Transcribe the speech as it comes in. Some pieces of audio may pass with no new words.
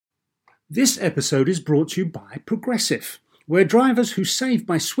This episode is brought to you by Progressive, where drivers who save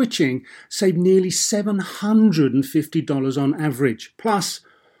by switching save nearly $750 on average. Plus,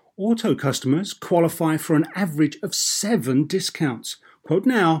 auto customers qualify for an average of 7 discounts. Quote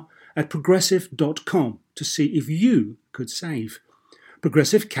now at progressive.com to see if you could save.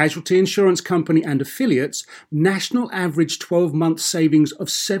 Progressive Casualty Insurance Company and affiliates, national average 12-month savings of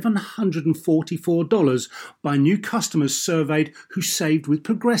 $744 by new customers surveyed who saved with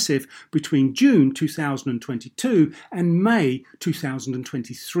Progressive between June 2022 and May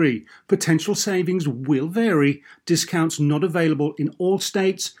 2023. Potential savings will vary. Discounts not available in all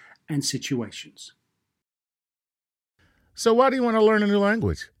states and situations. So why do you want to learn a new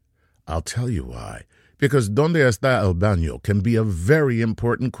language? I'll tell you why. Because ¿dónde está el baño can be a very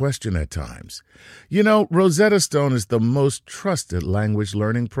important question at times. You know, Rosetta Stone is the most trusted language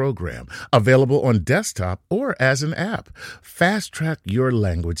learning program, available on desktop or as an app. Fast-track your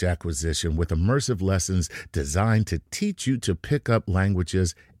language acquisition with immersive lessons designed to teach you to pick up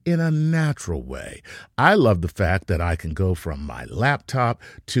languages in a natural way. I love the fact that I can go from my laptop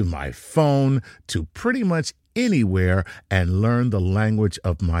to my phone to pretty much anywhere and learn the language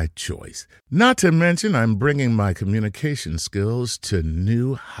of my choice. Not to mention, I'm bringing my communication skills to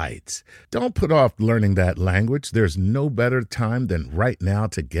new heights. Don't put off learning that language. There's no better time than right now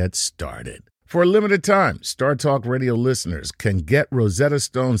to get started. For a limited time, Star Talk Radio listeners can get Rosetta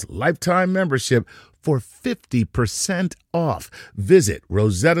Stone's lifetime membership for 50% off. Visit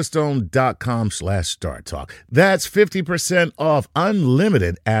rosettastone.com/StarTalk. That's 50% off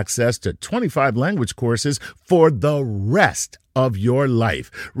unlimited access to 25 language courses for the rest of your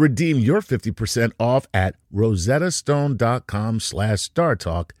life. Redeem your 50% off at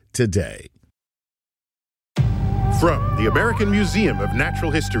rosettastone.com/StarTalk today. From the American Museum of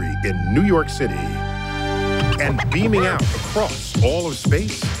Natural History in New York City and beaming out across all of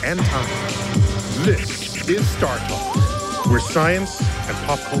space and time, this is Star Talk, where science and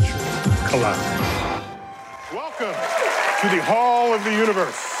pop culture collide. Welcome to the Hall of the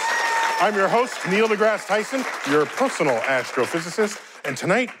Universe. I'm your host, Neil deGrasse Tyson, your personal astrophysicist, and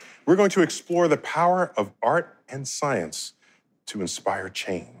tonight we're going to explore the power of art and science to inspire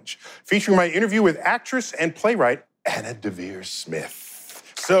change, featuring my interview with actress and playwright Anna Deavere Smith.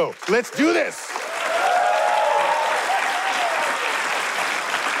 So let's do this.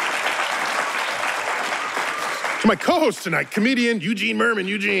 To my co-host tonight, comedian Eugene Merman.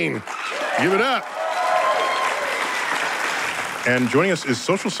 Eugene, give it up. And joining us is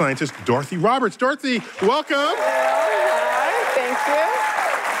social scientist Dorothy Roberts. Dorothy, welcome. Hi, thank you.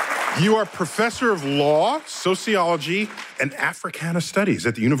 You are professor of law, sociology, and Africana studies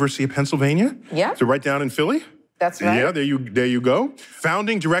at the University of Pennsylvania. Yeah. So right down in Philly. That's right. Yeah, there you go.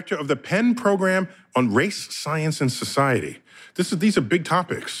 Founding director of the Penn Program on Race, Science, and Society. These are big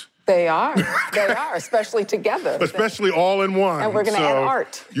topics. They are, especially together. Especially all in one. And we're going to add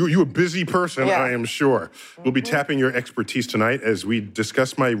art. You're a busy person, Yeah. I am sure. We'll be tapping your expertise tonight as we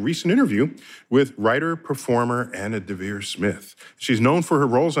discuss my recent interview with writer-performer Anna Deavere Smith. She's known for her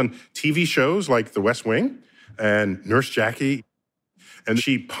roles on TV shows like The West Wing and Nurse Jackie, and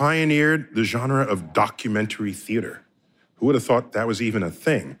she pioneered the genre of documentary theater. Who would have thought that was even a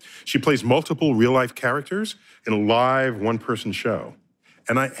thing? She plays multiple real-life characters in a live one-person show.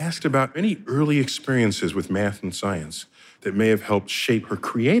 And I asked about any early experiences with math and science that may have helped shape her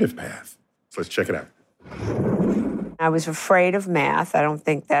creative path. So let's check it out. I was afraid of math. I don't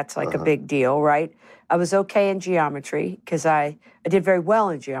think that's like a big deal, right? I was okay in geometry because I did very well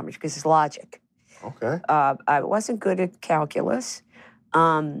in geometry because it's logic. Okay. I wasn't good at calculus.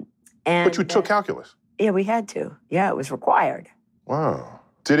 But you took calculus? Yeah, we had to. Yeah, it was required. Wow.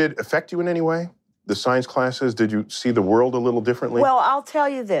 Did it affect you in any way? The science classes, did you see the world a little differently? Well, I'll tell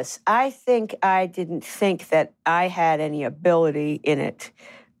you this. I think I didn't think that I had any ability in it.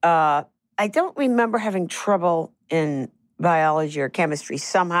 I don't remember having trouble in biology or chemistry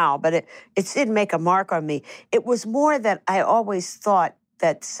somehow, but it didn't make a mark on me. It was more that I always thought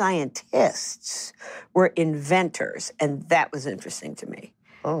that scientists were inventors, and that was interesting to me.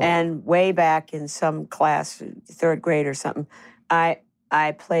 Oh. And way back in some class, third grade or something,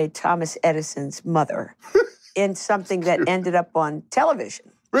 I played Thomas Edison's mother in something that ended up on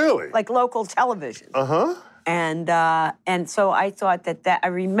television. Really? Like local television. Uh-huh. And so I thought that I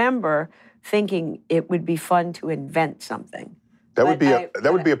remember thinking it would be fun to invent something. That would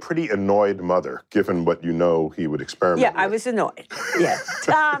be a pretty annoyed mother, given what you know he would experiment Yeah, with. I was annoyed. Yeah.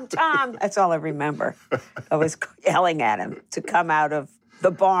 Tom, that's all I remember. I was yelling at him to come out of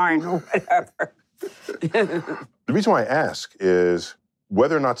the barn or whatever. The reason why I ask is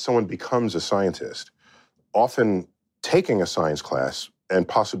whether or not someone becomes a scientist, often taking a science class and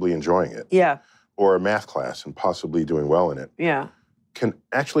possibly enjoying it, Yeah. or a math class and possibly doing well in it, Yeah. can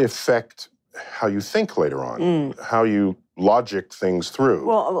actually affect how you think later on, how you logic things through.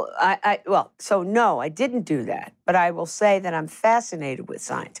 Well, so no, I didn't do that. But I will say that I'm fascinated with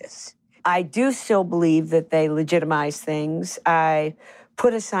scientists. I do still believe that they legitimize things. I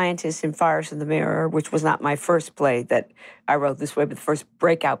put a scientist in Fires in the Mirror, which was not my first play that I wrote this way, but the first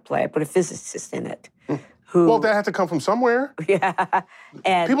breakout play. I put a physicist in it. Well, that had to come from somewhere. Yeah.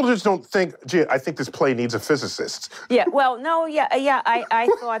 And People just don't think, gee, I think this play needs a physicist. yeah, well, no, yeah, I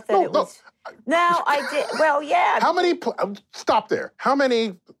thought that it was. No, I did. Well, yeah. How many, stop there. How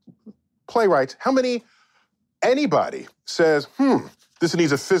many playwrights, anybody says, this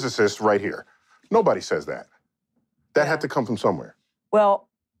needs a physicist right here? Nobody says that. That had to come from somewhere. Well,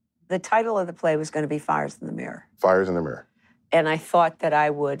 the title of the play was going to be Fires in the Mirror. Fires in the Mirror. And I thought that I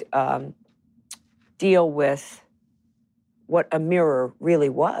would deal with what a mirror really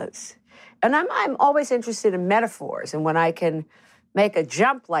was. And I'm always interested in metaphors. And when I can make a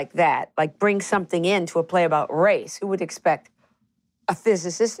jump like that, like bring something into a play about race, who would expect a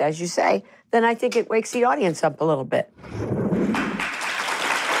physicist, as you say, then I think it wakes the audience up a little bit.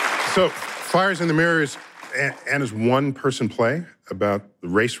 So, Fires in the Mirror is Anna's one-person play about the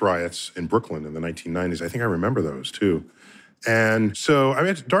race riots in Brooklyn in the 1990s. I think I remember those, too. And so, I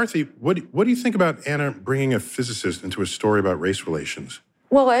mean, Dorothy, what do you think about Anna bringing a physicist into a story about race relations?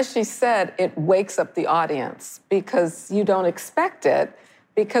 Well, as she said, it wakes up the audience because you don't expect it,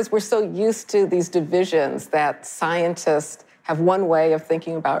 because we're so used to these divisions that scientists have one way of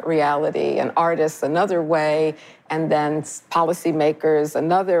thinking about reality and artists another way, and then policymakers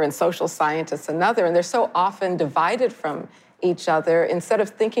another, and social scientists another. And they're so often divided from each other instead of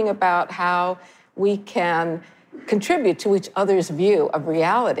thinking about how we can contribute to each other's view of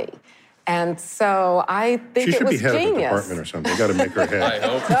reality. And so I think it was genius. She should be head of a department or something. Got to make her head. I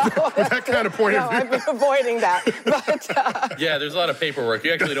hope. With that kind of point of view. I've been avoiding that. But, yeah, there's a lot of paperwork.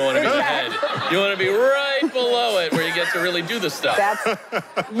 You actually don't want to be the head. You want to be right below it where you get to really do the stuff. That's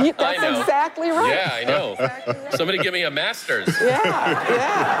exactly right. Yeah, I know. Exactly right. Somebody give me a master's.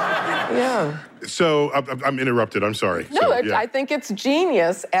 Yeah. So I'm interrupted. I'm sorry. No, I think it's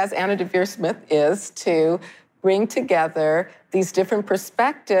genius, as Anna Deavere Smith is, to bring together these different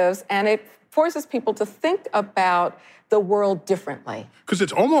perspectives, and it forces people to think about the world differently. Because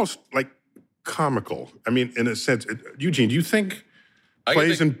it's almost like comical. I mean, in a sense, Eugene, do you think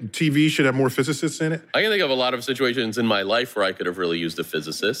plays and TV should have more physicists in it? I can think of a lot of situations in my life where I could have really used a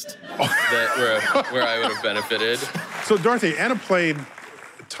physicist, where I would have benefited. So, Dorothy, Anna played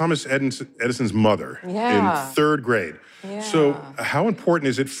Thomas Edison's mother in third grade. Yeah. So how important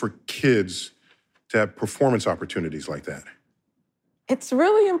is it for kids to have performance opportunities like that? It's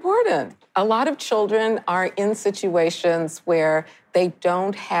really important. A lot of children are in situations where they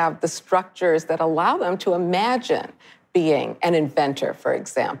don't have the structures that allow them to imagine being an inventor, for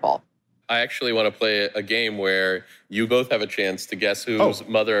example. I actually want to play a game where you both have a chance to guess whose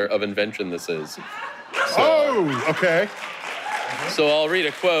mother of invention this is. Okay. So I'll read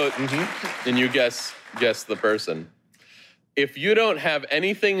a quote, and you guess the person. If you don't have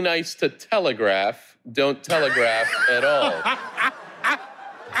anything nice to telegraph, don't telegraph at all.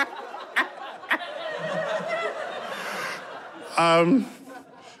 I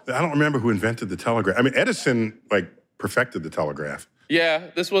don't remember who invented the telegraph. I mean, Edison, perfected the telegraph. Yeah,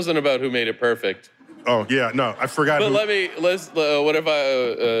 this wasn't about who made it perfect. Oh, yeah, no, I forgot. But what if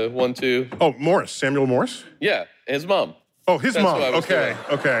I, 1, 2? Oh, Morse, Samuel Morse? Yeah, his mom. Oh, his That's mom. what I was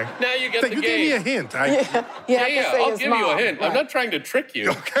Okay. Now you get the You game. gave me a hint. I'll give you a hint. Right. I'm not trying to trick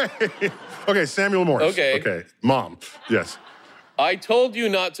you. Okay, Samuel Morse. Okay. Mom, yes. I told you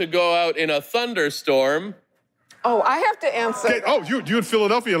not to go out in a thunderstorm. Oh, I have to answer. Okay. Oh, you in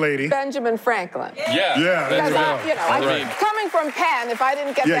Philadelphia, lady. Benjamin Franklin. Yeah. Because right. coming from Penn, if I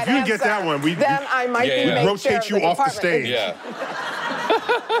didn't get that you answer, didn't get that one. Then I might be made rotate chair you of the off the department. stage. Yeah.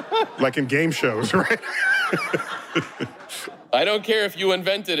 Like in game shows, right? I don't care if you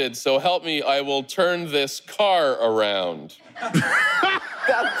invented it, so help me, I will turn this car around.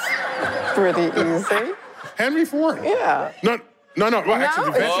 That's pretty easy. Henry Ford. Yeah. No. Well,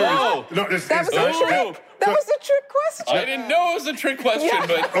 actually, the inventor is... No, That was a trick question. I didn't know it was a trick question,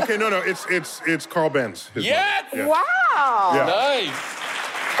 but... Okay, no, it's Carl Benz. Yes! Yeah. Wow. Yeah. Nice.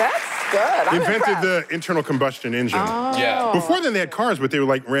 That's good. He invented the internal combustion engine. Yeah. Before then, they had cars, but they were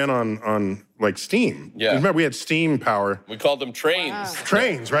ran on steam. Yeah. Remember, we had steam power. We called them trains. Wow.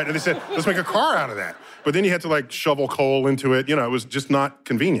 Trains, right? And they said, let's make a car out of that. But then you had to shovel coal into it. It was just not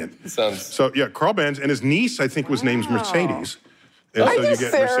convenient. So yeah, Carl Benz, and his niece, I think, was named Mercedes. And Are so you you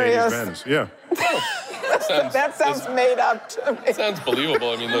get serious? Mercedes-Benz. Yeah. That sounds made up to me. Sounds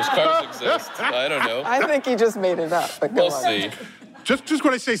believable. I mean, those cars exist. I don't know. I think he just made it up, but go We'll on. see. Just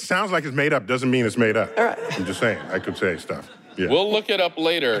what I say sounds like it's made up doesn't mean it's made up. All right. I'm just saying, I could say stuff. Yeah. We'll look it up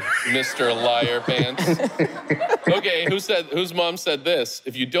later, Mr. Liar Pants. Okay, whose mom said this?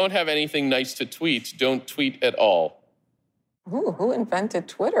 If you don't have anything nice to tweet, don't tweet at all. Ooh, who invented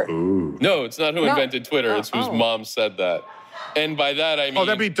Twitter? Ooh. No, it's not who invented Twitter. It's whose Oh. mom said that. And by that, I mean... Oh,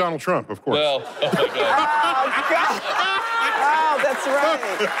 that'd be Donald Trump, of course. Well, oh, my God. Oh, God. Oh, that's right.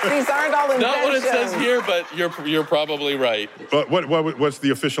 These aren't all inventions. Not what it says here, but you're probably right. But what's the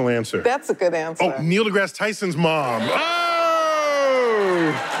official answer? That's a good answer. Oh, Neil deGrasse Tyson's mom. Oh!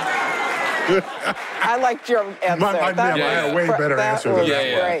 I liked your answer. I had a way better answer than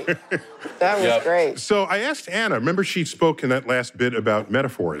that. that Was great. That was great. So I asked Anna, remember she spoke in that last bit about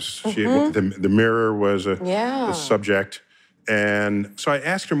metaphors. The mirror was a subject. And so I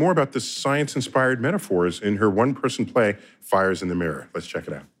asked her more about the science-inspired metaphors in her one-person play, Fires in the Mirror. Let's check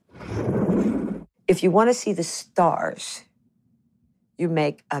it out. If you want to see the stars, you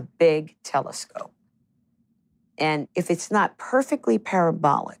make a big telescope. And if it's not perfectly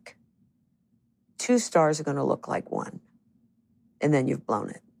parabolic, 2 stars are going to look like one. And then you've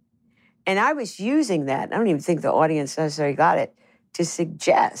blown it. And I was using that, I don't even think the audience necessarily got it, to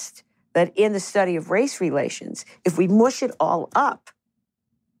suggest that in the study of race relations, if we mush it all up,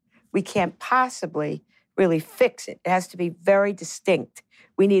 we can't possibly really fix it. It has to be very distinct.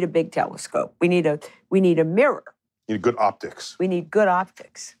 We need a big telescope. We need a mirror. You need good optics. We need good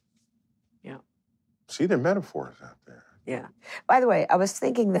optics. Yeah. See, there are metaphors out there. Yeah. By the way, I was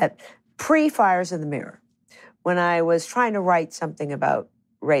thinking that pre-Fires in the Mirror, when I was trying to write something about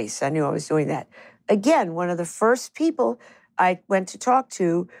race, I knew I was doing that. Again, one of the first people I went to talk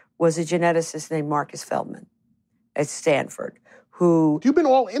to was a geneticist named Marcus Feldman at Stanford, who... You've been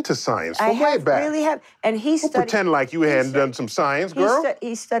all into science from way back. I really have. And he Don't studied... pretend like you hadn't done some science, girl.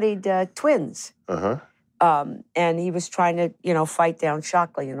 He studied twins. Uh-huh. And he was trying to, fight down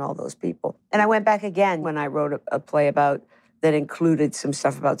Shockley and all those people. And I went back again when I wrote a play that included some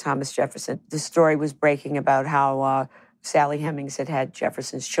stuff about Thomas Jefferson. The story was breaking about how Sally Hemings had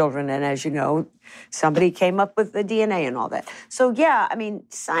Jefferson's children. And as you know, somebody came up with the DNA and all that. So, yeah, I mean,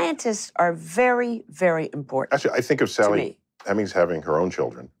 scientists are very, very important. Actually, I think of Sally Hemings having her own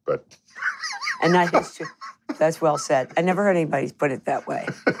children, but... And not his too. That's well said. I never heard anybody put it that way.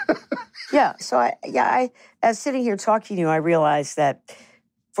 Yeah, so as sitting here talking to you, I realized that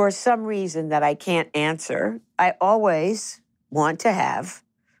for some reason that I can't answer, I always want to have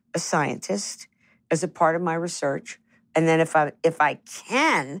a scientist as a part of my research. And then if I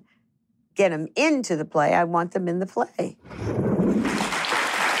can get them into the play, I want them in the play.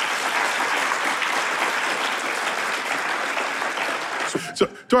 So,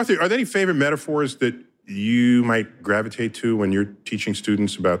 Dorothy, are there any favorite metaphors that you might gravitate to when you're teaching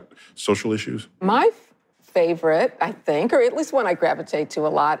students about social issues? My favorite, I think, or at least one I gravitate to a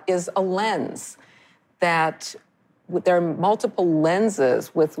lot, is a lens. That there are multiple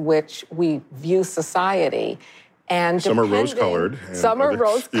lenses with which we view society. And some are rose-colored. Some are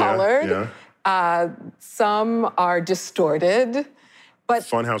rose-colored. Yeah. Some are distorted. But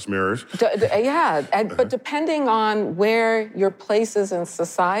funhouse mirrors. But depending on where your place is in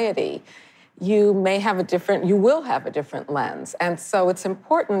society, you will have a different lens. And so it's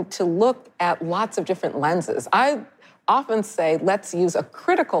important to look at lots of different lenses. I often say, let's use a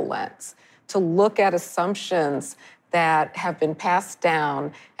critical lens to look at assumptions that have been passed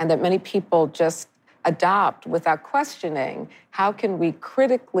down and that many people just adopt without questioning. How can we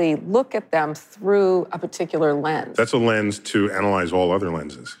critically look at them through a particular lens? That's a lens to analyze all other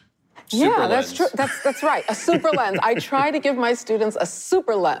lenses. Yeah, that's true. That's right. A super lens. I try to give my students a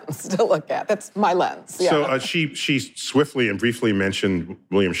super lens to look at. That's my lens. Yeah. So she swiftly and briefly mentioned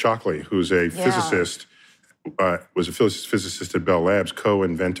William Shockley, who's a physicist, was a physicist at Bell Labs,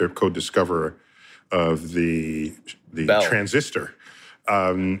 co-inventor, co-discoverer of the transistor.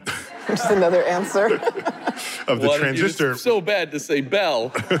 Which is another answer. Of the transistor. It's so bad to say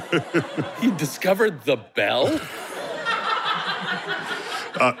Bell. He discovered the Bell?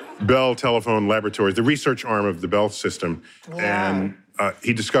 Bell Telephone Laboratories, the research arm of the Bell system. Yeah. And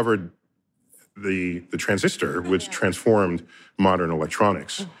he discovered the transistor, which transformed modern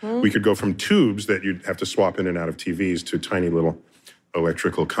electronics. Mm-hmm. We could go from tubes that you'd have to swap in and out of TVs to tiny little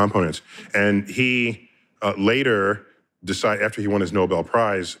electrical components. And he later decided, after he won his Nobel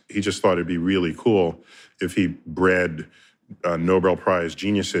Prize, he just thought it'd be really cool if he bred Nobel Prize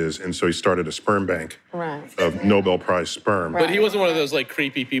geniuses, and so he started a sperm bank of Nobel Prize sperm. But he wasn't one of those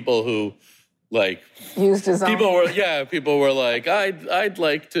creepy people who Like used his own. People were like, I'd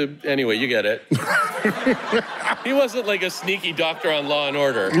like to. Anyway, you get it. He wasn't like a sneaky doctor on Law and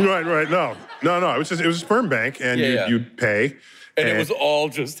Order. Right. No. It was a sperm bank, and you'd pay. And it was all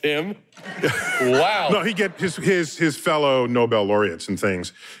just him? Wow. No, he'd get his fellow Nobel laureates and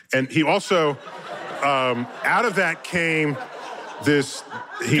things. And he also, out of that came this,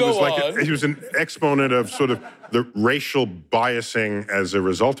 he was an exponent of sort of the racial biasing as a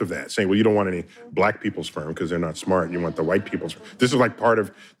result of that, saying, well, you don't want any black people's sperm because they're not smart. You want the white people's sperm. This is like part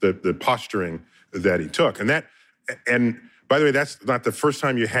of the posturing that he took. And by the way, that's not the first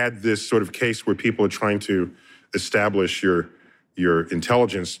time you had this sort of case where people are trying to establish your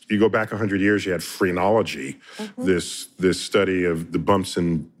intelligence. You go back 100 years, you had phrenology, this study of the bumps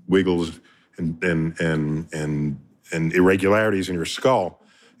and wiggles and irregularities in your skull.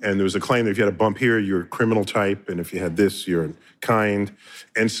 And there was a claim that if you had a bump here, you're a criminal type, and if you had this, you're kind.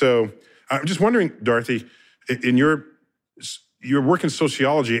 And so I'm just wondering, Dorothy, in your work in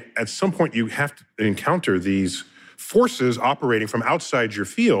sociology, at some point you have to encounter these forces operating from outside your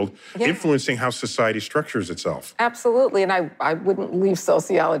field, influencing how society structures itself. Absolutely, and I wouldn't leave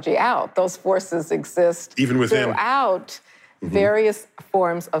sociology out. Those forces exist even within throughout various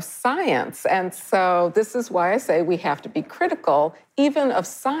forms of science. And so this is why I say we have to be critical even of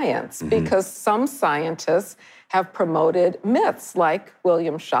science, because some scientists have promoted myths like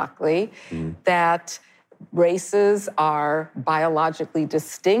William Shockley that races are biologically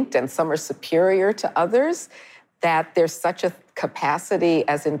distinct and some are superior to others, that there's such a capacity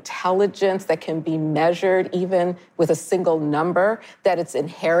as intelligence that can be measured even with a single number, that it's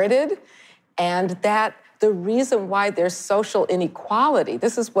inherited, and that the reason why there's social inequality,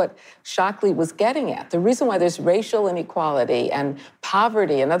 this is what Shockley was getting at, the reason why there's racial inequality and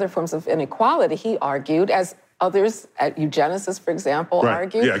poverty and other forms of inequality, he argued, as others at eugenicists, for example,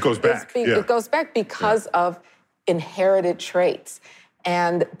 argued. Yeah, it goes back. It goes back because of inherited traits.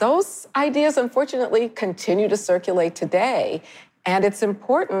 And those ideas, unfortunately, continue to circulate today. And it's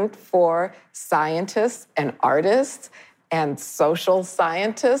important for scientists and artists and social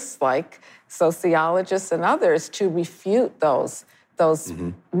scientists like sociologists and others to refute those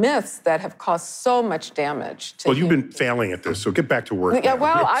myths that have caused so much damage to you've been failing at this, so get back to work. Yeah,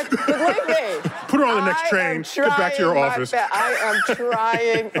 well, believe me. Put her on the next train, get back to your office. I am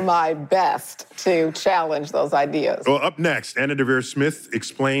trying my best to challenge those ideas. Well, up next, Anna Deavere Smith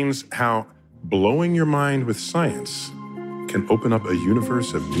explains how blowing your mind with science can open up a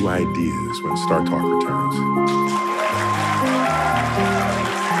universe of new ideas when Star Talk returns.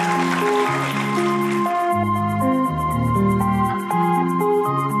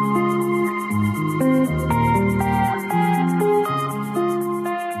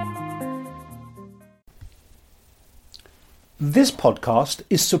 This podcast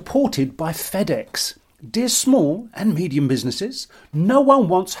is supported by FedEx. Dear small and medium businesses, no one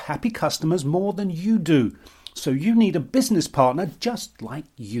wants happy customers more than you do. So you need a business partner just like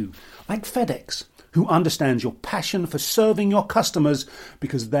you, like FedEx, who understands your passion for serving your customers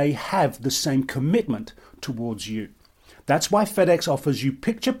because they have the same commitment towards you. That's why FedEx offers you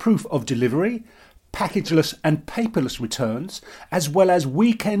picture proof of delivery, packageless and paperless returns, as well as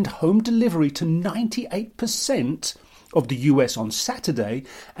weekend home delivery to 98% of the US on Saturday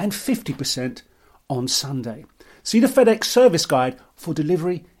and 50% on Sunday. See the FedEx service guide for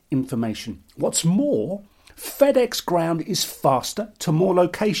delivery information. What's more, FedEx Ground is faster to more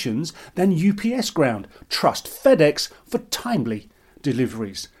locations than UPS Ground. Trust FedEx for timely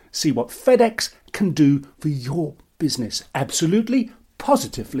deliveries. See what FedEx can do for your business. Absolutely,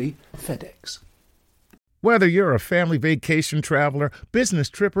 positively FedEx. Whether you're a family vacation traveler, business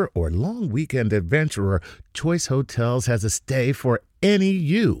tripper, or long weekend adventurer, Choice Hotels has a stay for any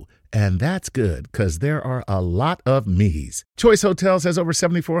you. And that's good, because there are a lot of me's. Choice Hotels has over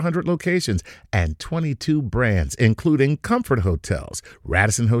 7,400 locations and 22 brands, including Comfort Hotels,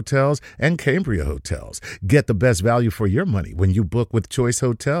 Radisson Hotels, and Cambria Hotels. Get the best value for your money when you book with Choice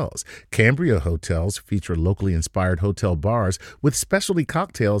Hotels. Cambria Hotels feature locally inspired hotel bars with specialty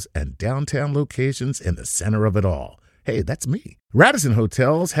cocktails and downtown locations in the center of it all. Hey, that's me. Radisson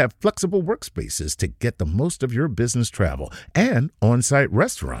Hotels have flexible workspaces to get the most of your business travel and on-site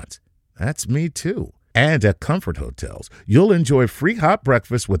restaurants. That's me too. And at Comfort Hotels, you'll enjoy free hot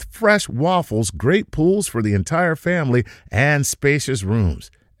breakfast with fresh waffles, great pools for the entire family, and spacious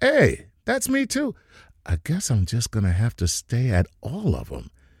rooms. Hey, that's me too. I guess I'm just going to have to stay at all of them.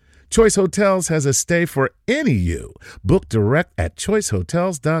 Choice Hotels has a stay for any you. Book direct at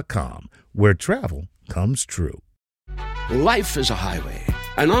choicehotels.com, where travel comes true. Life is a highway,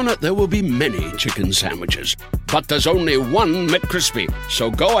 and on it there will be many chicken sandwiches. But there's only one McCrispy, so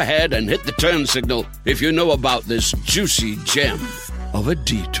go ahead and hit the turn signal if you know about this juicy gem of a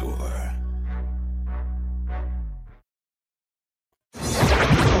detour.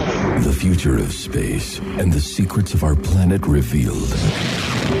 The future of space and the secrets of our planet revealed.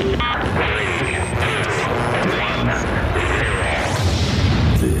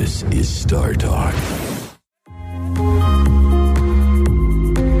 This is Star Talk.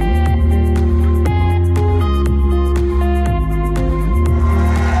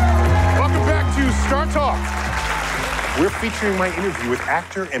 Welcome back to Star Talk. We're featuring my interview with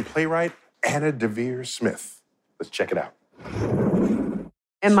actor and playwright Anna Deavere Smith. Let's check it out.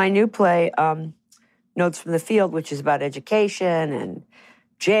 In my new play, Notes from the Field, which is about education and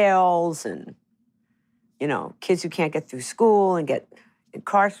jails and, you know, kids who can't get through school and get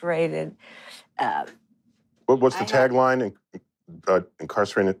incarcerated. What's the tagline?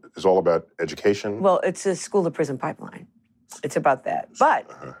 Incarcerated is all about education? Well, it's a school-to-prison pipeline. It's about that. But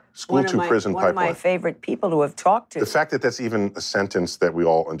School-to-prison one of my favorite people who have talked to... The fact that that's even a sentence that we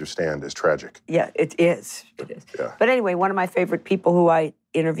all understand is tragic. Yeah, it is. It is. Yeah. But anyway, one of my favorite people who I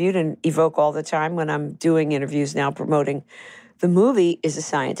interviewed and evoke all the time when I'm doing interviews now promoting the movie is a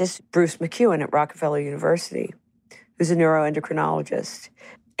scientist, Bruce McEwen at Rockefeller University, who's a neuroendocrinologist.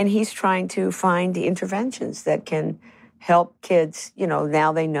 And he's trying to find the interventions that can help kids, you know,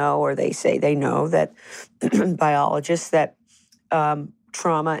 now they know, or they say they know that biologists, that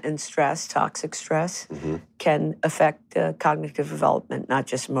trauma and stress, toxic stress, can affect cognitive development, not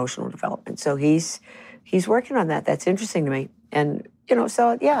just emotional development. So he's working on that. That's interesting to me. And, you know,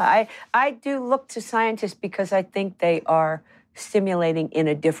 so yeah, I do look to scientists because I think they are stimulating in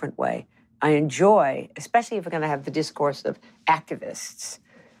a different way. I enjoy, especially if we're going to have the discourse of activists,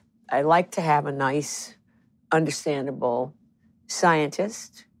 I like to have a nice, understandable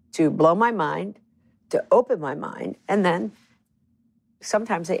scientist to blow my mind, to open my mind, and then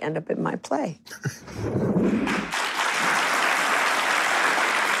sometimes they end up in my play.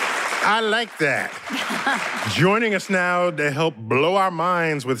 I like that. Joining us now to help blow our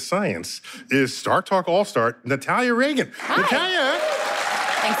minds with science is Star Talk All-Star, Natalia Reagan. Hi. Natalia!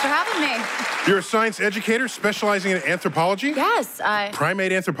 Thanks for having me. You're a science educator specializing in anthropology? Yes.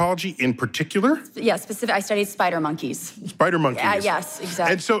 Primate anthropology in particular? Yeah, specific. I studied spider monkeys. Spider monkeys. Yes,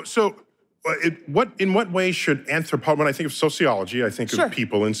 exactly. And so in what way should anthropology, when I think of sociology, I think of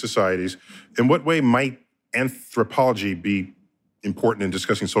people in societies, in what way might anthropology be important in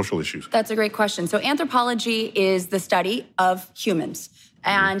discussing social issues? That's a great question. So anthropology is the study of humans.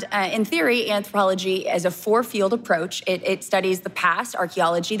 And in theory, anthropology is a four-field approach. It studies the past,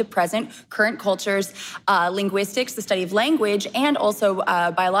 archaeology, the present, current cultures, linguistics, the study of language, and also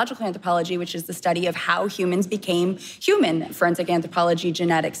biological anthropology, which is the study of how humans became human, forensic anthropology,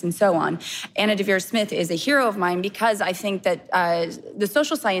 genetics, and so on. Anna Deavere Smith is a hero of mine because I think that the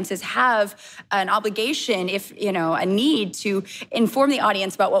social sciences have an obligation, a need to inform the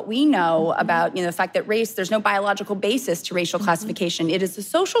audience about what we know about, the fact that race, there's no biological basis to racial classification. It is a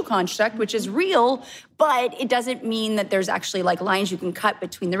social construct, which is real, but it doesn't mean that there's actually lines you can cut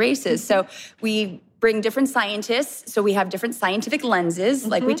between the races. So we bring different scientists. So we have different scientific lenses,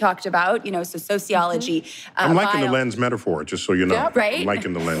 like we talked about, so sociology. I'm liking the lens metaphor, just so you know. Yep, right? I'm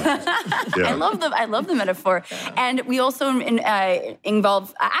liking the lens. Yeah. I love the metaphor. And we also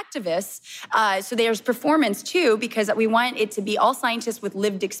involve activists. So there's performance too, because we want it to be all scientists with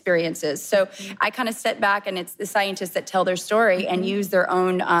lived experiences. So I kind of step back and it's the scientists that tell their story and use their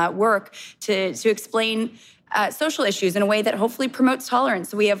own work to explain social issues in a way that hopefully promotes tolerance.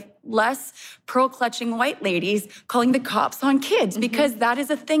 So we have less pearl-clutching white ladies calling the cops on kids because that is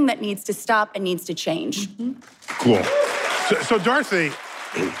a thing that needs to stop and needs to change. Cool. So Dorothy,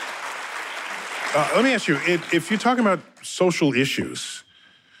 let me ask you, if you're talking about social issues,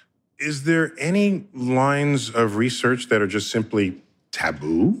 is there any lines of research that are just simply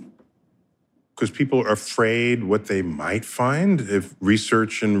taboo? Because people are afraid what they might find if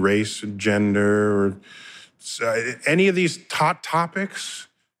research in race and gender or any of these hot topics?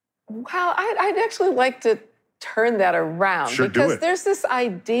 Well, I'd actually like to turn that around. Sure, because there's this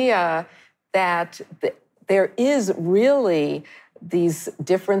idea that there is really these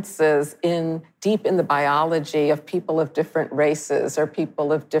differences deep in the biology of people of different races or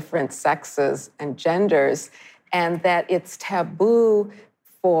people of different sexes and genders, and that it's taboo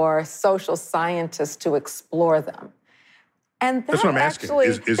for social scientists to explore them. And that's what I'm asking.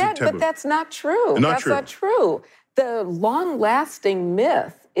 Is it taboo? But that's not true. That's not true. The long-lasting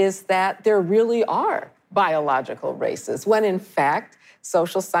myth is that there really are biological races, when in fact,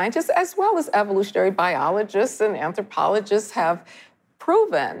 social scientists, as well as evolutionary biologists and anthropologists, have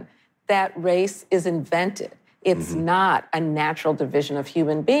proven that race is invented. It's not a natural division of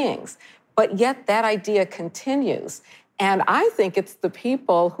human beings. But yet that idea continues. And I think it's the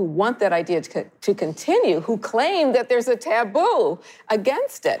people who want that idea to continue who claim that there's a taboo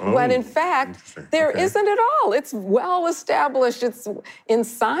against it, when in fact, there isn't at all. It's well established, it's in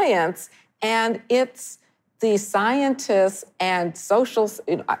science, and it's the scientists and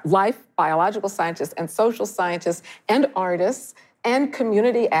biological scientists and social scientists and artists and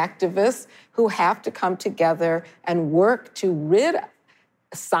community activists who have to come together and work to rid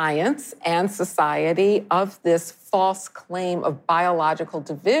science and society of this false claim of biological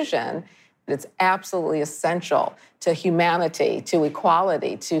division. It's absolutely essential to humanity, to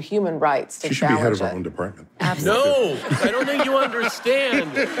equality, to human rights, to She should be head challenge of her it. own department. No, I don't think you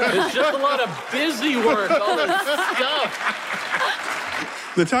understand. It's just a lot of busy work, all this stuff.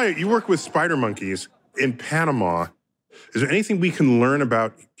 Natalia, you work with spider monkeys in Panama. Is there anything we can learn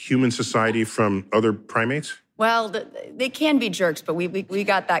about human society from other primates? Well, they can be jerks, but we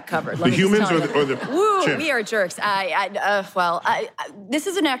got that covered. The humans or the Woo, chimps? we are jerks. This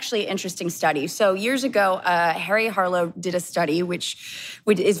is an actually interesting study. So years ago, Harry Harlow did a study, which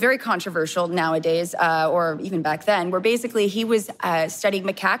is very controversial nowadays, or even back then, where basically he was studying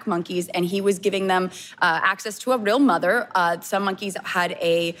macaque monkeys, and he was giving them access to a real mother. Some monkeys had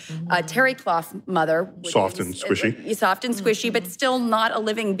a terry cloth mother. Soft and squishy. Soft and squishy, but still not a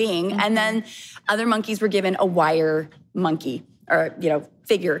living being. And then other monkeys were given a wire monkey, or,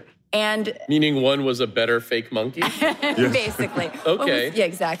 figure. And meaning one was a better fake monkey? Basically. Okay.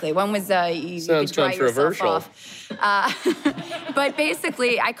 Exactly. One was you sounds could dry controversial. yourself off. But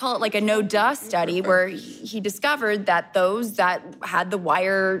basically, I call it like a no-dust study, where he discovered that those that had the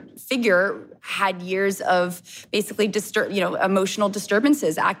wire figure had years of basically emotional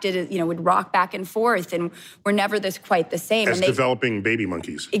disturbances, acted, would rock back and forth, and were never quite the same. As developing baby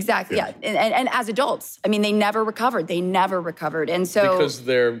monkeys. Exactly. Yeah. And as adults, I mean, they never recovered. And so because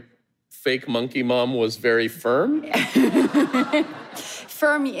their fake monkey mom was very firm?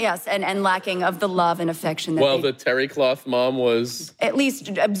 Firm, yes, and lacking of the love and affection. That the terry cloth mom was at least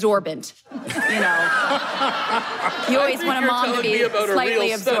absorbent. You always want a mom to be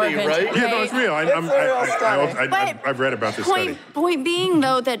slightly absorbent. Study, right? Yeah, no, it's real. I've read about this study. Point being,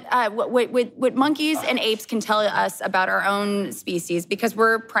 though, that what monkeys and apes can tell us about our own species, because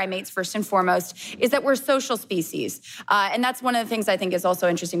we're primates first and foremost, is that we're social species. And that's one of the things I think is also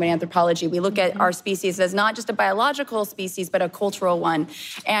interesting about anthropology. We look at our species as not just a biological species, but a cultural one.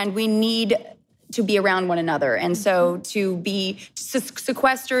 And we need to be around one another. And so to be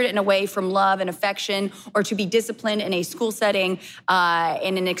sequestered and away from love and affection, or to be disciplined in a school setting in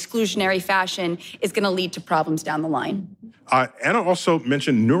an exclusionary fashion, is going to lead to problems down the line. Anna also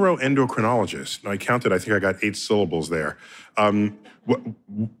mentioned neuroendocrinologist. I counted, I think I got 8 syllables there.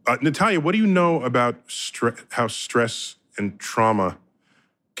 Natalia, what do you know about how stress and trauma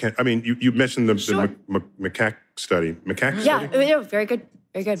you mentioned the macaque study. Macaque study? Yeah, very good.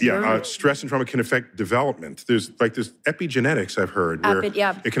 Very good. Yeah, stress and trauma can affect development. There's epigenetics, I've heard, where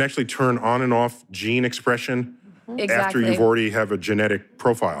it can actually turn on and off gene expression after you've already have a genetic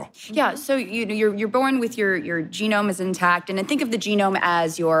profile. Yeah, so you're born with your genome is intact, and then think of the genome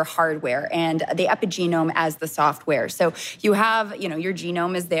as your hardware and the epigenome as the software. So you have, your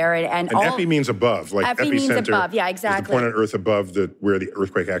genome is there, and all, epi means above, like epi epicenter. Means above, yeah, exactly. Is the point on Earth above where the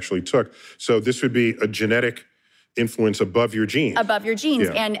earthquake actually took. So this would be a genetic influence above your genes. Above your genes.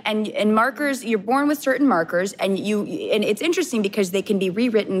 Yeah. And markers, you're born with certain markers, and it's interesting because they can be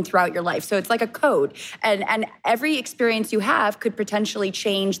rewritten throughout your life. So it's like a code. And every experience you have could potentially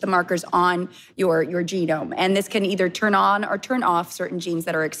change the markers on your genome. And this can either turn on or turn off certain genes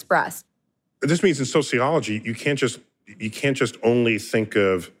that are expressed. This means in sociology, you can't just only think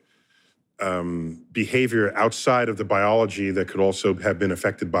of behavior outside of the biology that could also have been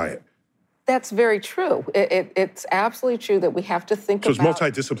affected by it. That's very true. It's absolutely true that we have to think about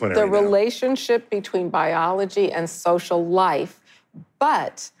multidisciplinary the now. Relationship between biology and social life.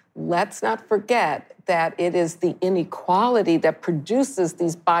 But let's not forget that it is the inequality that produces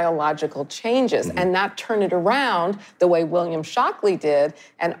these biological changes, and not turn it around the way William Shockley did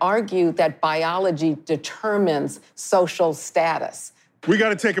and argue that biology determines social status. We got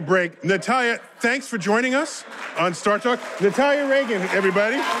to take a break. Natalia, thanks for joining us on Star Talk. Natalia Reagan,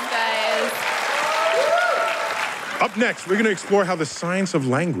 everybody. Thanks, guys. Up next, we're going to explore how the science of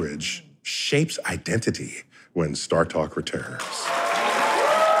language shapes identity when Star Talk returns.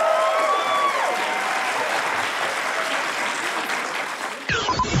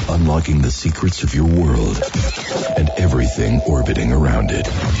 Unlocking the secrets of your world and everything orbiting around it.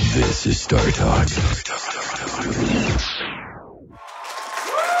 This is Star Talk.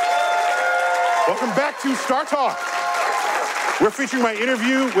 Welcome back to Star Talk. We're featuring my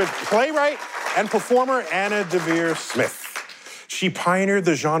interview with playwright and performer Anna Deavere Smith. She pioneered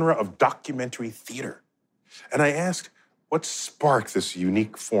the genre of documentary theater. And I asked, what sparked this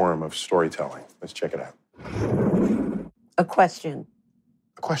unique form of storytelling? Let's check it out. A question.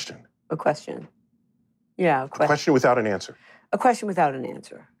 A question. A question. Yeah, a A question. question without an answer. A question without an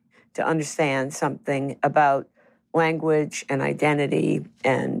answer. To understand something about language and identity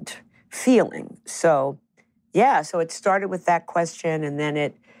and feeling. So, yeah, so it started with that question, and then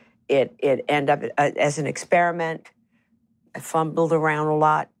it ended up as an experiment. I fumbled around a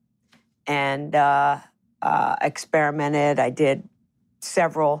lot and experimented. I did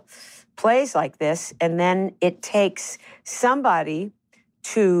several plays like this, and then it takes somebody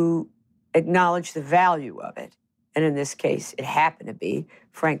to acknowledge the value of it. And in this case, it happened to be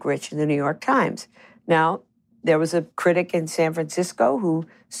Frank Rich in the New York Times. Now, there was a critic in San Francisco who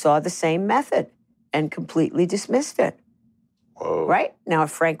saw the same method and completely dismissed it. Whoa. Right? Now, if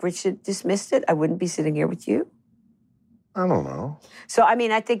Frank Rich had dismissed it, I wouldn't be sitting here with you. I don't know. So, I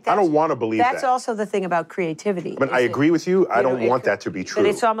mean, I think that's... I don't want to believe that. That's also the thing about creativity. I mean, I agree with you. I don't want could, that to be true. But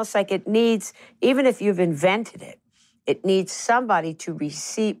it's almost like it needs, even if you've invented it, it needs somebody to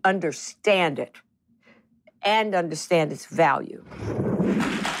understand it, and understand its value.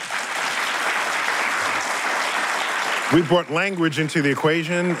 We brought language into the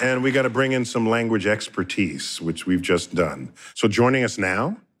equation, and we got to bring in some language expertise, which we've just done. So joining us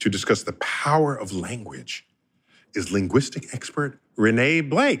now to discuss the power of language is linguistic expert Renee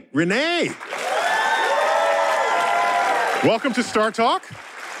Blake. Renee! Welcome to Star Talk.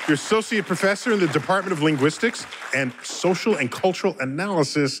 You're associate professor in the Department of Linguistics and Social and Cultural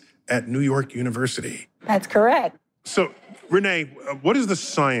Analysis at New York University. That's correct. So, Renee, what is the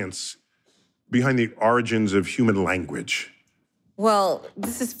science behind the origins of human language? Well,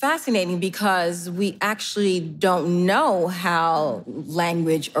 this is fascinating because we actually don't know how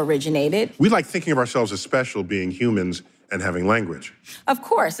language originated. We like thinking of ourselves as special, being humans and having language. Of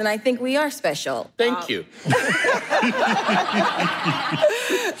course, and I think we are special. Thank you.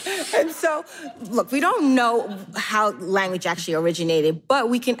 And so, look, we don't know how language actually originated, but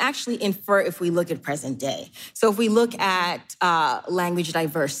we can actually infer if we look at present day. So if we look at language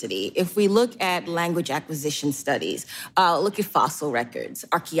diversity, if we look at language acquisition studies, look at fossil records,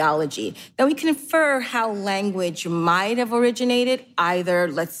 archaeology, then we can infer how language might have originated, either,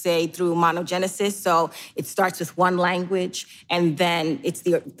 let's say, through monogenesis. So it starts with one language, and then it's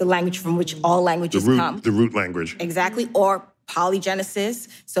the language from which all languages come. The root language. Exactly, or polygenesis,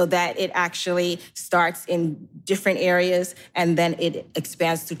 so that it actually starts in different areas and then it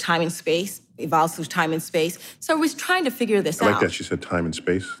expands through time and space, evolves through time and space. So we're trying to figure this out. I like that she said time and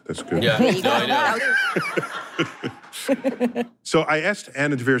space. That's good. Yeah, no, I know. So I asked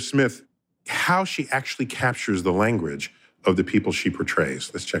Anna Deavere Smith how she actually captures the language of the people she portrays.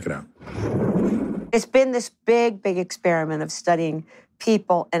 Let's check it out. It's been this big, big experiment of studying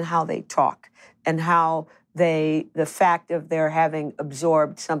people and how they talk and how the fact of their having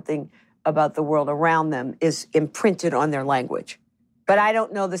absorbed something about the world around them is imprinted on their language. But I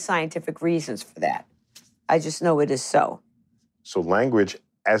don't know the scientific reasons for that. I just know it is so. So language,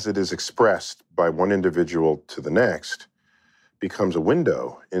 as it is expressed by one individual to the next, becomes a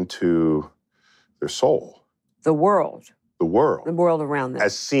window into their soul. The world. The world. The world around them.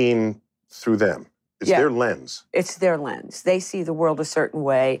 As seen through them. It's their lens. It's their lens. They see the world a certain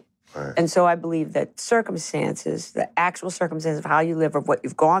way. Right. And so I believe that circumstances, the actual circumstances of how you live or what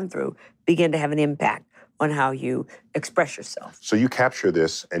you've gone through, begin to have an impact on how you express yourself. So you capture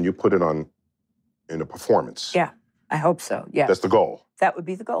this and you put it on in a performance. Yeah, I hope so, yeah. That's the goal. That would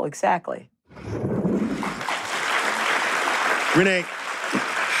be the goal, exactly. Renee,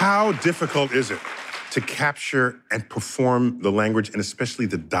 how difficult is it to capture and perform the language and especially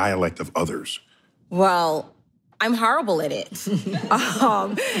the dialect of others? Well, I'm horrible at it.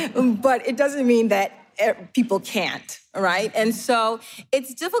 But it doesn't mean that people can't, right? And so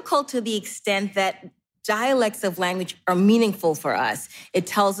it's difficult to the extent that dialects of language are meaningful for us. It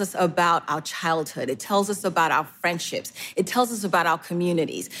tells us about our childhood. It tells us about our friendships. It tells us about our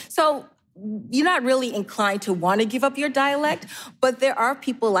communities. So you're not really inclined to want to give up your dialect, but there are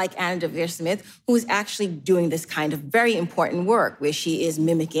people like Anna Deavere Smith who is actually doing this kind of very important work where she is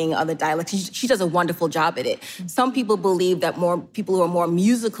mimicking other dialects. She does a wonderful job at it. Some people believe that more people who are more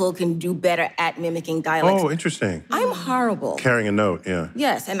musical can do better at mimicking dialects. Oh, interesting. I'm horrible. Carrying a note, yeah.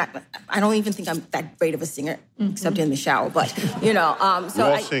 Yes, and I don't even think I'm that great of a singer, except in the shower, but, you know. So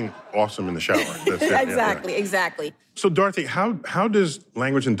we all sing awesome in the shower. That's it. Exactly, yeah. exactly. So, Dorothy, how does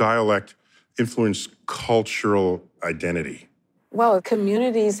language and dialect influence cultural identity? Well,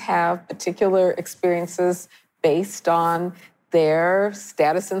 communities have particular experiences based on their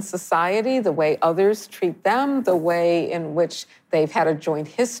status in society, the way others treat them, the way in which they've had a joint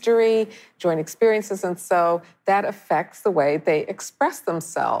history, joint experiences, and so that affects the way they express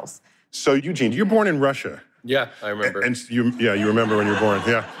themselves. So, Eugene, you're born in Russia. Yeah, I remember. And you remember when you were born,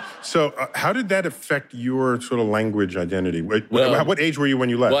 yeah. So how did that affect your sort of language identity? What age were you when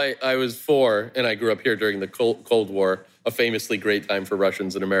you left? Well, I was 4, and I grew up here during the Cold War, a famously great time for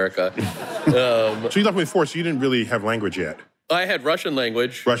Russians in America. So you left when you were 4, so you didn't really have language yet? I had Russian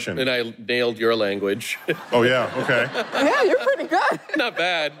language. Russian. And I nailed your language. Oh, yeah, okay. Yeah, you're pretty good. Not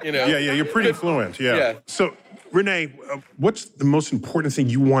bad, you know. Yeah, you're pretty fluent, yeah. So, Renee, what's the most important thing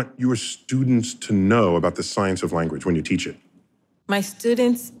you want your students to know about the science of language when you teach it? My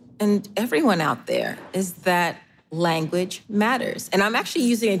students and everyone out there is that language matters. And I'm actually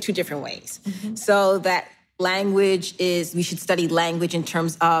using it in 2 different ways. So that language is, we should study language in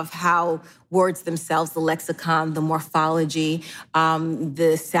terms of how words themselves, the lexicon, the morphology,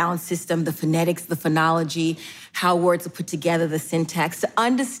 the sound system, the phonetics, the phonology, how words are put together, the syntax, to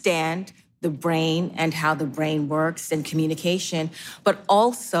understand the brain and how the brain works and communication, but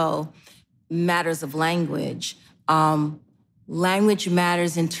also matters of language. Language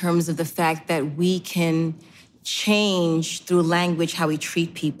matters in terms of the fact that we can change through language how we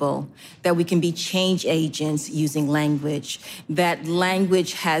treat people, that we can be change agents using language, that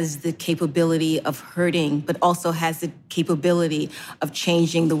language has the capability of hurting, but also has the capability of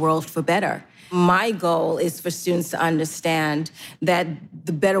changing the world for better. My goal is for students to understand that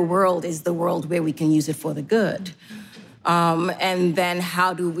the better world is the world where we can use it for the good. And then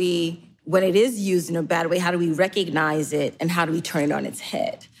how do we, when it is used in a bad way, how do we recognize it and how do we turn it on its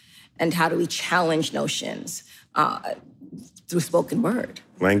head? And how do we challenge notions through spoken word?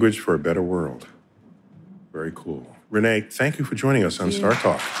 Language for a better world. Very cool. Renee, thank you for joining us on Star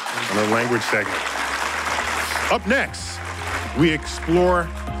Talk on our language segment. Up next, we explore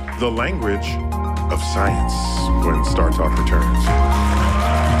the language of science when Star Talk returns.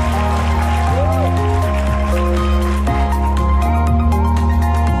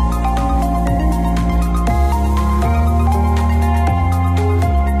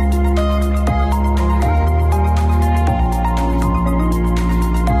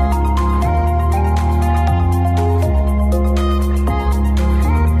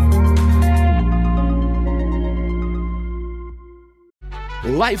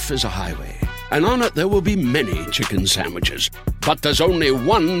 Life is a highway, and on it there will be many chicken sandwiches. But there's only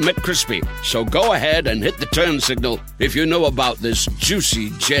one McCrispy. So go ahead and hit the turn signal if you know about this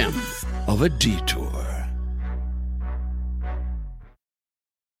juicy gem of a detour.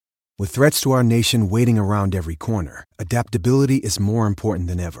 With threats to our nation waiting around every corner, adaptability is more important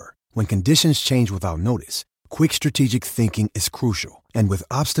than ever. When conditions change without notice, quick strategic thinking is crucial. And with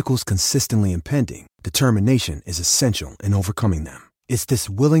obstacles consistently impending, determination is essential in overcoming them. It's this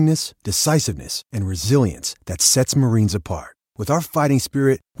willingness, decisiveness, and resilience that sets Marines apart. With our fighting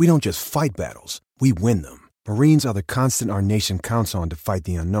spirit, we don't just fight battles, we win them. Marines are the constant our nation counts on to fight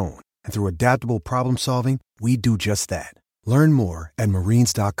the unknown. And through adaptable problem solving, we do just that. Learn more at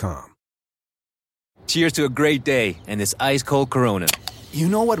marines.com. Cheers to a great day and this ice-cold Corona. You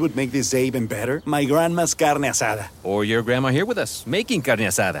know what would make this day even better? My grandma's carne asada. Or your grandma here with us, making carne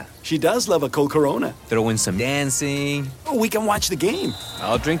asada. She does love a cold Corona. Throw in some dancing. We can watch the game.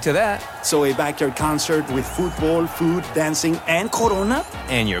 I'll drink to that. So a backyard concert with football, food, dancing, and Corona?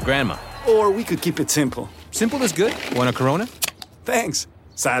 And your grandma. Or we could keep it simple. Simple is good. Want a Corona? Thanks.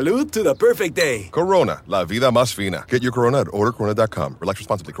 Salud to the perfect day. Corona, la vida más fina. Get your Corona at ordercorona.com. Relax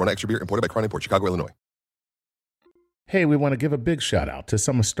responsibly. Corona Extra Beer, imported by Crown Imports, Chicago, Illinois. Hey, we want to give a big shout out to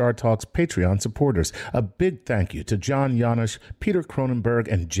some of Star Talk's Patreon supporters. A big thank you to John Janusz, Peter Cronenberg,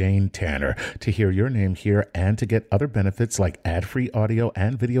 and Jane Tanner. To hear your name here and to get other benefits like ad-free audio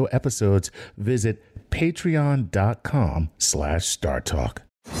and video episodes, visit patreon.com/StarTalk.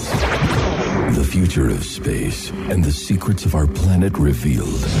 The future of space and the secrets of our planet revealed.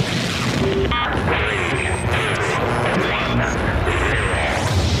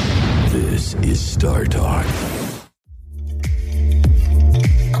 This is Star Talk.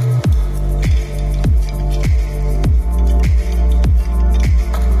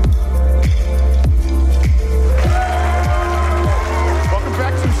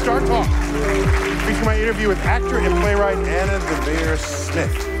 My interview with actor and playwright Anna Deavere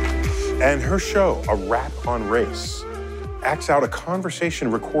Smith. And her show, A Rap on Race, acts out a conversation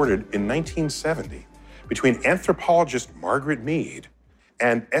recorded in 1970 between anthropologist Margaret Mead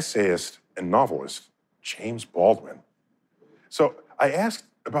and essayist and novelist James Baldwin. So I asked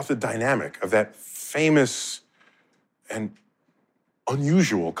about the dynamic of that famous and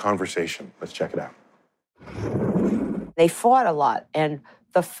unusual conversation. Let's check it out. They fought a lot, and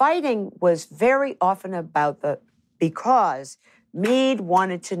the fighting was very often because Mead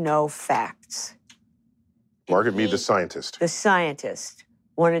wanted to know facts. Margaret Mead, the scientist. The scientist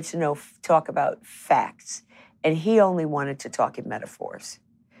wanted to talk about facts, and he only wanted to talk in metaphors.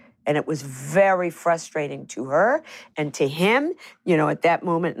 And it was very frustrating to her and to him, at that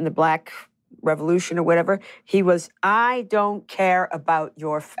moment in the Black Revolution or whatever, he was, I don't care about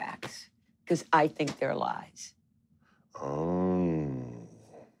your facts because I think they're lies. Oh.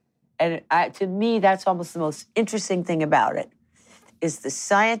 And to me, that's almost the most interesting thing about it, is the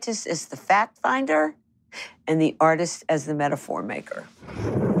scientist as the fact finder and the artist as the metaphor maker.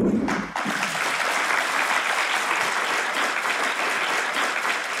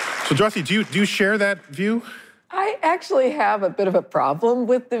 So, Dorothy, do you share that view? I actually have a bit of a problem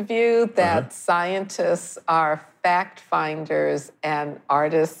with the view that scientists are fact finders and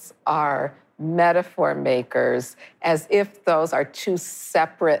artists are metaphor makers, as if those are two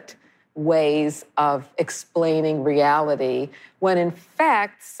separate ways of explaining reality, when in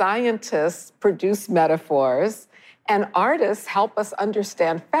fact, scientists produce metaphors and artists help us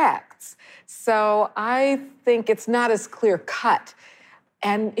understand facts. So I think it's not as clear cut.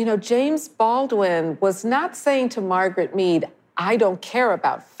 And, James Baldwin was not saying to Margaret Mead, I don't care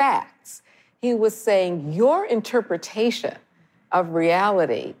about facts. He was saying, your interpretation of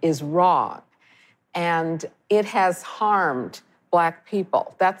reality is wrong, and it has harmed Black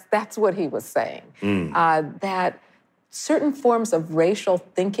people. That's what he was saying. That certain forms of racial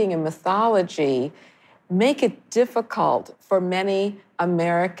thinking and mythology make it difficult for many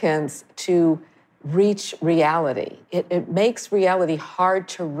Americans to reach reality. It makes reality hard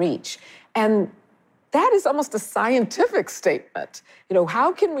to reach. And that is almost a scientific statement.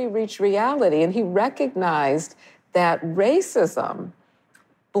 How can we reach reality? And he recognized that racism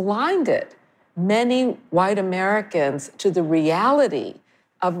blinded many white Americans to the reality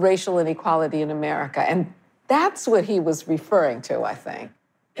of racial inequality in America. And that's what he was referring to, I think.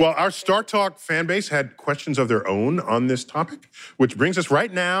 Well, our Star Talk fan base had questions of their own on this topic, which brings us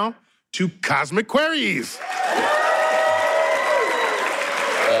right now to Cosmic Queries.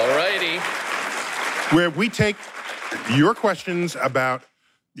 All righty. Where we take your questions about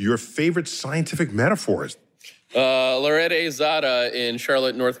your favorite scientific metaphors. Loretta Zada in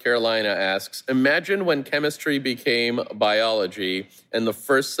Charlotte, North Carolina asks, imagine when chemistry became biology and the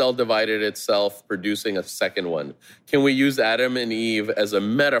first cell divided itself, producing a second one. Can we use Adam and Eve as a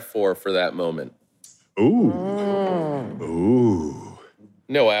metaphor for that moment? Ooh. Ooh.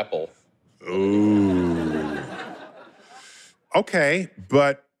 No apple. Ooh. Okay,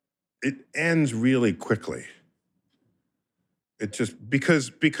 but it ends really quickly. It just,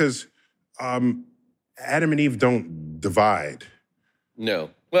 because Adam and Eve don't divide.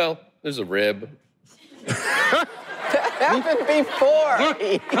 No. Well, there's a rib. That happened before.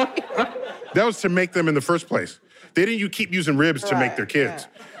 That was to make them in the first place. They didn't keep using ribs to make their kids.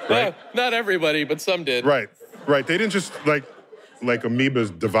 Yeah. Right? Not everybody, but some did. Right. They didn't just like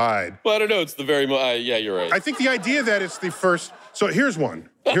amoebas divide. Well, I don't know. It's the very, yeah, you're right. I think the idea that it's the first, so here's one.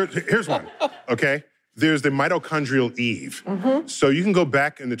 Here's one, okay? There's the mitochondrial Eve. Mm-hmm. So you can go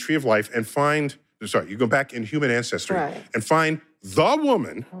back in the tree of life and you go back in human ancestry and find the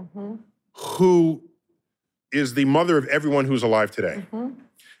woman who is the mother of everyone who's alive today.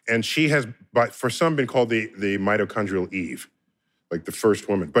 And she has, for some, been called the mitochondrial Eve, like the first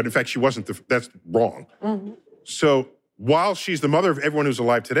woman. But in fact, she wasn't, that's wrong. So while she's the mother of everyone who's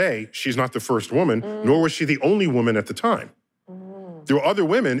alive today, she's not the first woman, nor was she the only woman at the time. There were other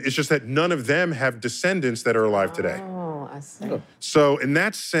women, it's just that none of them have descendants that are alive today. Oh, I see. So in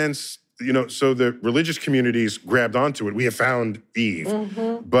that sense, so the religious communities grabbed onto it. We have found Eve.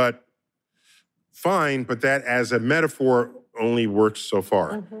 But fine, but that as a metaphor only works so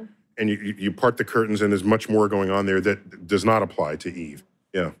far. And you part the curtains and there's much more going on there that does not apply to Eve.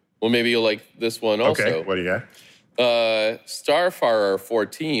 Yeah. Well, maybe you'll like this one also. Okay, what do you got?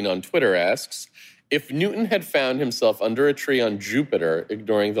 Starfarer14 on Twitter asks, if Newton had found himself under a tree on Jupiter,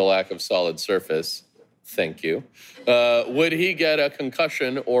 ignoring the lack of solid surface, thank you, would he get a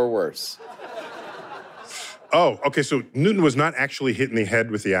concussion or worse? Oh, okay, so Newton was not actually hit in the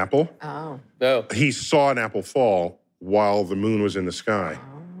head with the apple. Oh. No. He saw an apple fall while the moon was in the sky.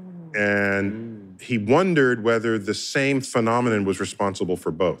 And he wondered whether the same phenomenon was responsible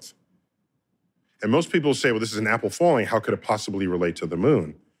for both. And most people say, well, this is an apple falling. How could it possibly relate to the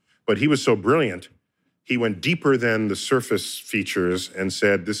moon? But he was so brilliant, he went deeper than the surface features and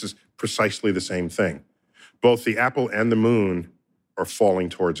said, this is precisely the same thing. Both the apple and the moon are falling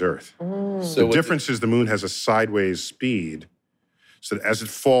towards Earth. So the difference is the moon has a sideways speed. so that as it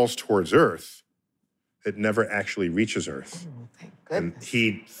falls towards Earth, it never actually reaches Earth. Oh, thank goodness. And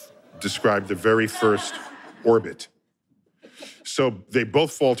he described the very first orbit. So they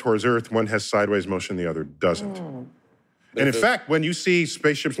both fall towards Earth. One has sideways motion, the other doesn't. And in fact, when you see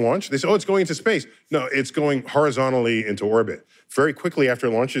spaceships launch, they say, oh, it's going into space. No, it's going horizontally into orbit. Very quickly after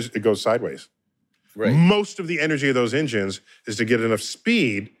it launches, it goes sideways. Right. Most of the energy of those engines is to get enough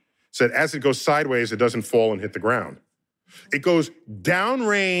speed so that as it goes sideways, it doesn't fall and hit the ground. It goes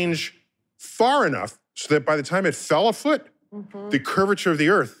downrange far enough so that by the time it fell a foot, the curvature of the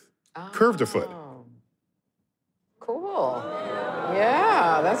Earth curved a foot. Cool.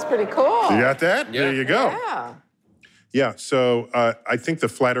 Yeah, that's pretty cool. You got that? Yeah. There you go. Yeah. Yeah, so I think the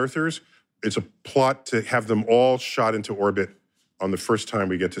flat earthers, it's a plot to have them all shot into orbit on the first time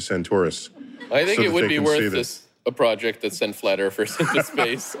we get to send tourists. I think so it that would they be can see worth a project that sent flat earthers into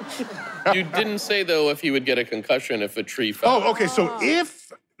space. You didn't say, though, if he would get a concussion if a tree fell. Oh, okay, so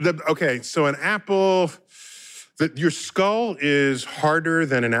so an apple, your skull is harder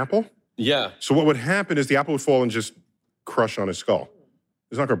than an apple? Yeah. So what would happen is the apple would fall and just crush on his skull.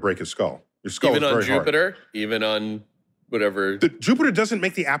 It's not gonna break his skull. Your skull Even is on very hard. Jupiter? Even on whatever? Jupiter doesn't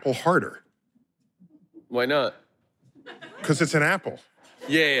make the apple harder Why not? because it's an apple.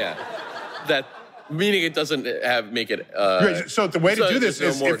 Yeah. That meaning it doesn't make it. Right, so the way to do this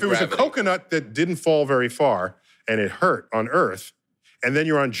there's is no more if it was gravity. a coconut that didn't fall very far and it hurt on Earth, and then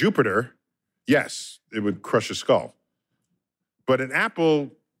you're on Jupiter, yes, it would crush your skull. But an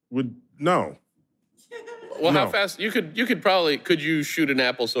apple would, no. Well, how No. fast could you shoot an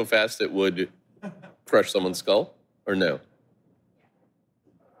apple so fast it would crush someone's skull, or no?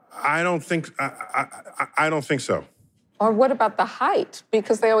 I don't think so. Or what about the height?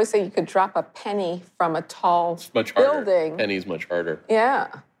 Because they always say you could drop a penny from a tall Much harder. building. Penny's much harder. Yeah.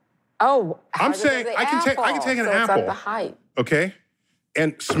 Oh, I'm saying I can take an so It's apple. at the height. Okay,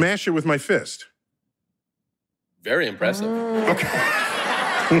 and smash it with my fist. Very impressive.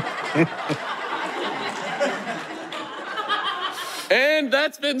 And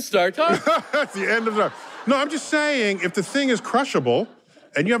that's been Star Talk. That's the end of the. No, I'm just saying, if the thing is crushable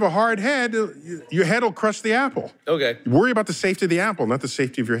and you have a hard head, your head will crush the apple. Okay. Worry about the safety of the apple, not the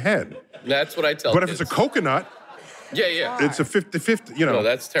safety of your head. That's what I tell But if kids. it's a coconut, Yeah. it's a 50-50, you know. No,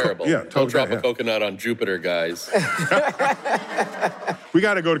 that's terrible. Yeah, Don't drop yeah. a coconut on Jupiter, guys. We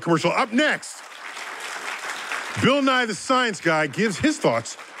got to go to commercial. Up next, Bill Nye the Science Guy gives his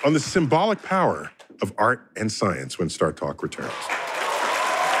thoughts on the symbolic power of art and science when Star Talk returns.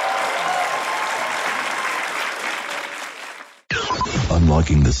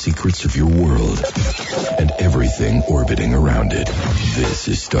 Unlocking the secrets of your world and everything orbiting around it. This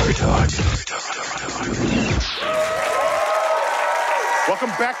is Star Talk. Welcome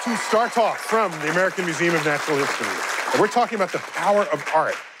back to Star Talk from the American Museum of Natural History. And we're talking about the power of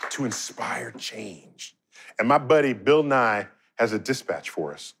art to inspire change. And my buddy Bill Nye has a dispatch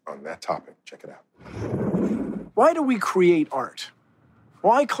for us on that topic. Check it out. Why do we create art?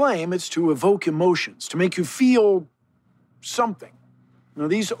 Well, I claim it's to evoke emotions, to make you feel something. Now,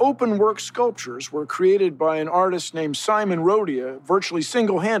 these open work sculptures were created by an artist named Simon Rodia virtually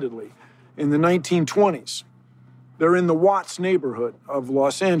single-handedly in the 1920s. They're in the Watts neighborhood of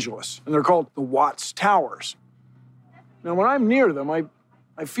Los Angeles, and they're called the Watts Towers. Now, when I'm near them,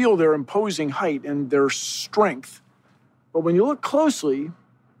 I feel their imposing height and their strength. But when you look closely,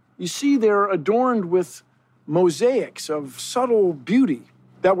 you see they're adorned with mosaics of subtle beauty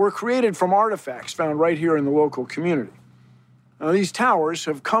that were created from artifacts found right here in the local community. Now, these towers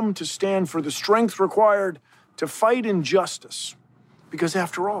have come to stand for the strength required to fight injustice, because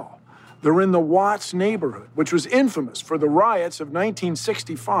after all, they're in the Watts neighborhood, which was infamous for the riots of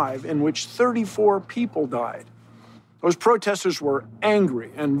 1965 in which 34 people died. Those protesters were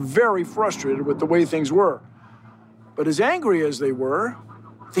angry and very frustrated with the way things were. But as angry as they were,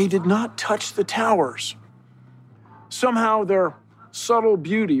 they did not touch the towers. Somehow their subtle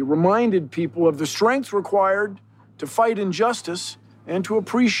beauty reminded people of the strength required to fight injustice and to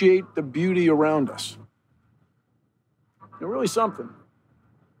appreciate the beauty around us. They're really something.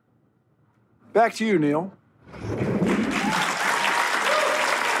 Back to you, Neil.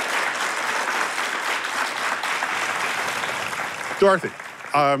 Dorothy,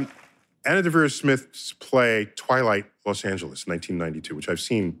 Anna Deavere Smith's play Twilight, Los Angeles, 1992, which I've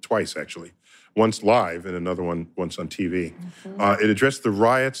seen twice, actually. Once live and another one once on TV. It addressed the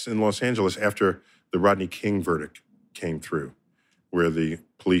riots in Los Angeles after the Rodney King verdict came through, where the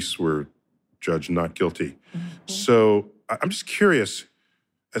police were judged not guilty. So I'm just curious,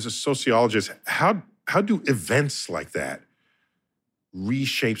 as a sociologist, how do events like that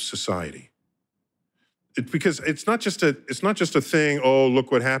reshape society? because it's not just a thing. Oh,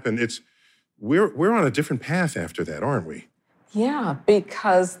 look what happened. We're on a different path after that, aren't we? Yeah,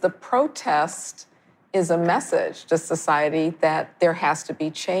 because the protest is a message to society that there has to be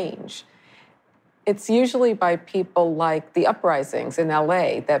change. It's usually by people like the uprisings in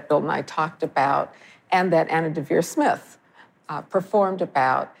LA that Bill and I talked about and that Anna Deavere Smith performed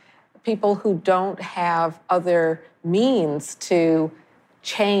about. People who don't have other means to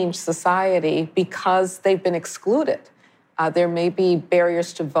change society because they've been excluded. There may be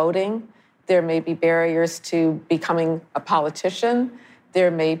barriers to voting. There may be barriers to becoming a politician.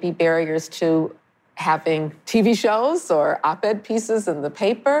 There may be barriers to having TV shows or op-ed pieces in the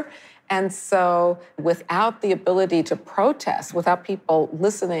paper. And so without the ability to protest, without people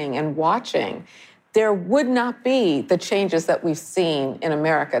listening and watching, there would not be the changes that we've seen in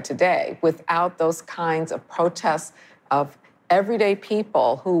America today without those kinds of protests of everyday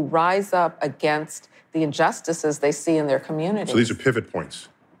people who rise up against the injustices they see in their communities. So these are pivot points.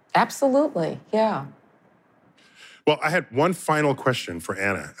 Absolutely, yeah. Well, I had one final question for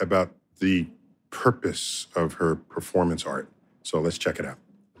Anna about the purpose of her performance art. So let's check it out.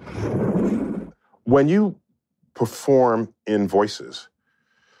 When you perform in voices,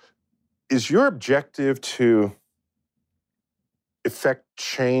 is your objective to effect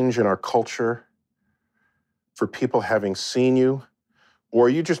change in our culture for people having seen you? Or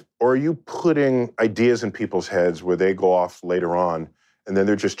are you putting ideas in people's heads where they go off later on and then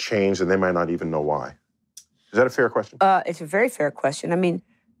they're just changed and they might not even know why? Is that a fair question? It's a very fair question. I mean,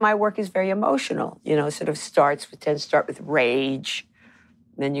 my work is very emotional. You know, it sort of tends to start with rage,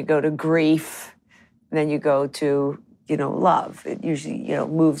 then you go to grief, and then you go to, love. It usually,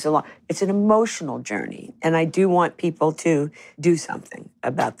 moves along. It's an emotional journey. And I do want people to do something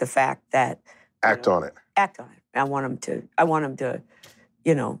about the fact that... Act on it. Act on it. I want them to,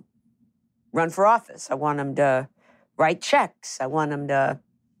 run for office. I want them to write checks. I want them to,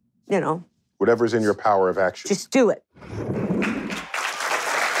 Whatever's in your power of action. Just do it.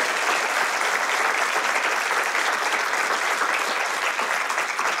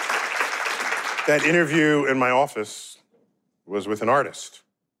 That interview in my office was with an artist.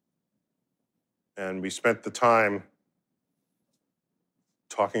 And we spent the time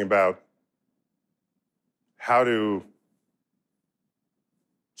talking about how to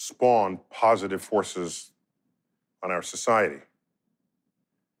spawn positive forces on our society.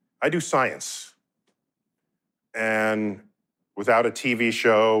 I do science. And without a TV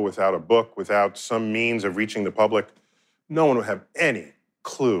show, without a book, without some means of reaching the public, no one would have any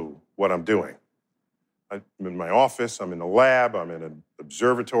clue what I'm doing. I'm in my office, I'm in a lab, I'm in an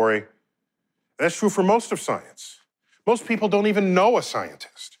observatory. And that's true for most of science. Most people don't even know a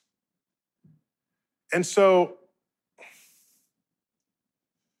scientist. And so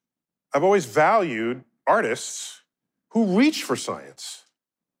I've always valued artists who reach for science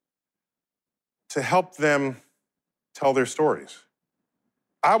to help them tell their stories.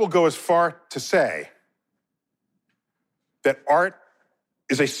 I will go as far to say that art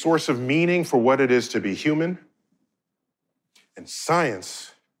is a source of meaning for what it is to be human, and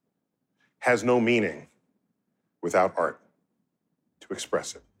science has no meaning without art to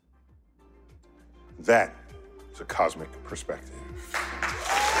express it. That is a cosmic perspective.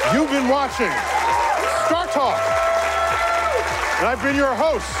 You've been watching Star Talk, and I've been your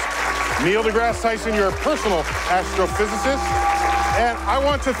host, Neil deGrasse Tyson, your personal astrophysicist, and I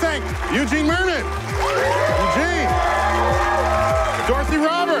want to thank Eugene Mirman, Dorothy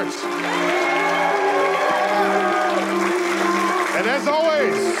Roberts. And as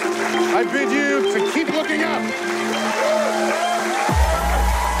always, I bid you to keep looking up.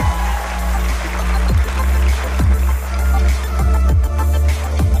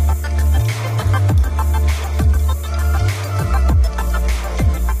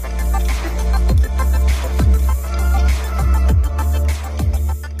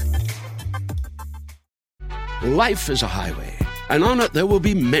 Life is a highway, and on it there will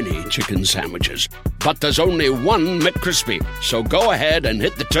be many chicken sandwiches. But there's only one McCrispy. So go ahead and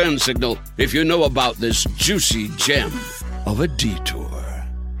hit the turn signal if you know about this juicy gem of a detour.